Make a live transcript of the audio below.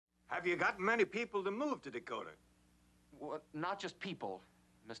Have you got many people to move to Dakota? Well, not just people,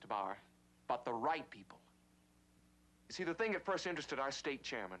 Mr. Bauer, but the right people. You see, the thing that first interested our state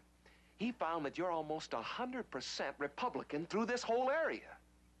chairman, he found that you're almost 100% Republican through this whole area.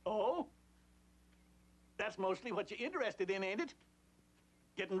 Oh? That's mostly what you're interested in, ain't it?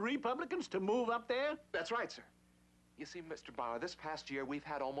 Getting Republicans to move up there? That's right, sir. You see, Mr. Bauer, this past year we've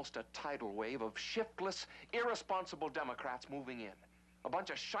had almost a tidal wave of shiftless, irresponsible Democrats moving in. A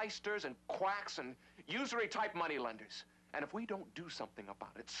bunch of shysters and quacks and usury-type moneylenders. And if we don't do something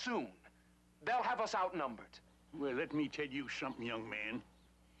about it soon, they'll have us outnumbered. Well, let me tell you something, young man.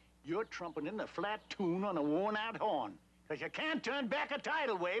 You're trumpeting a flat tune on a worn-out horn. Because you can't turn back a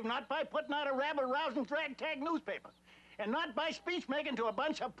tidal wave, not by putting out a rabble-rousing ragtag newspaper. And not by speech-making to a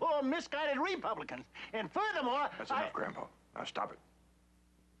bunch of poor, misguided Republicans. And furthermore, That's enough, Grandpa. Now stop it.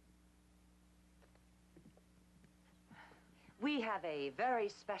 We have a very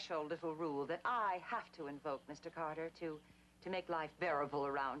special little rule that I have to invoke, Mr. Carter, to make life bearable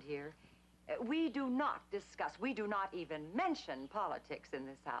around here. We do not discuss, we do not even mention politics in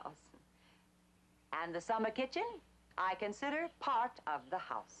this house. And the summer kitchen, I consider part of the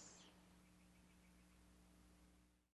house.